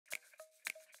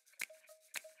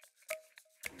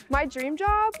My dream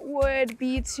job would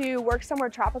be to work somewhere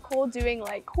tropical doing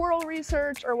like coral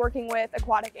research or working with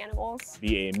aquatic animals.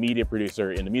 Be a media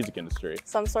producer in the music industry.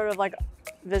 Some sort of like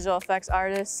visual effects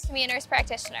artist. To be a nurse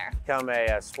practitioner. Become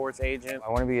a sports agent. I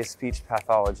want to be a speech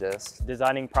pathologist.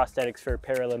 Designing prosthetics for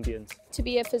Paralympians. To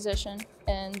be a physician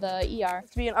in the ER.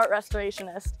 To be an art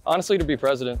restorationist. Honestly, to be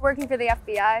president. Working for the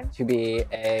FBI. To be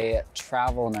a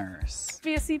travel nurse. To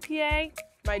be a CPA.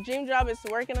 My dream job is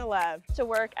to work in a lab. To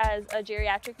work as a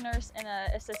geriatric nurse in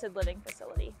an assisted living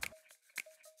facility.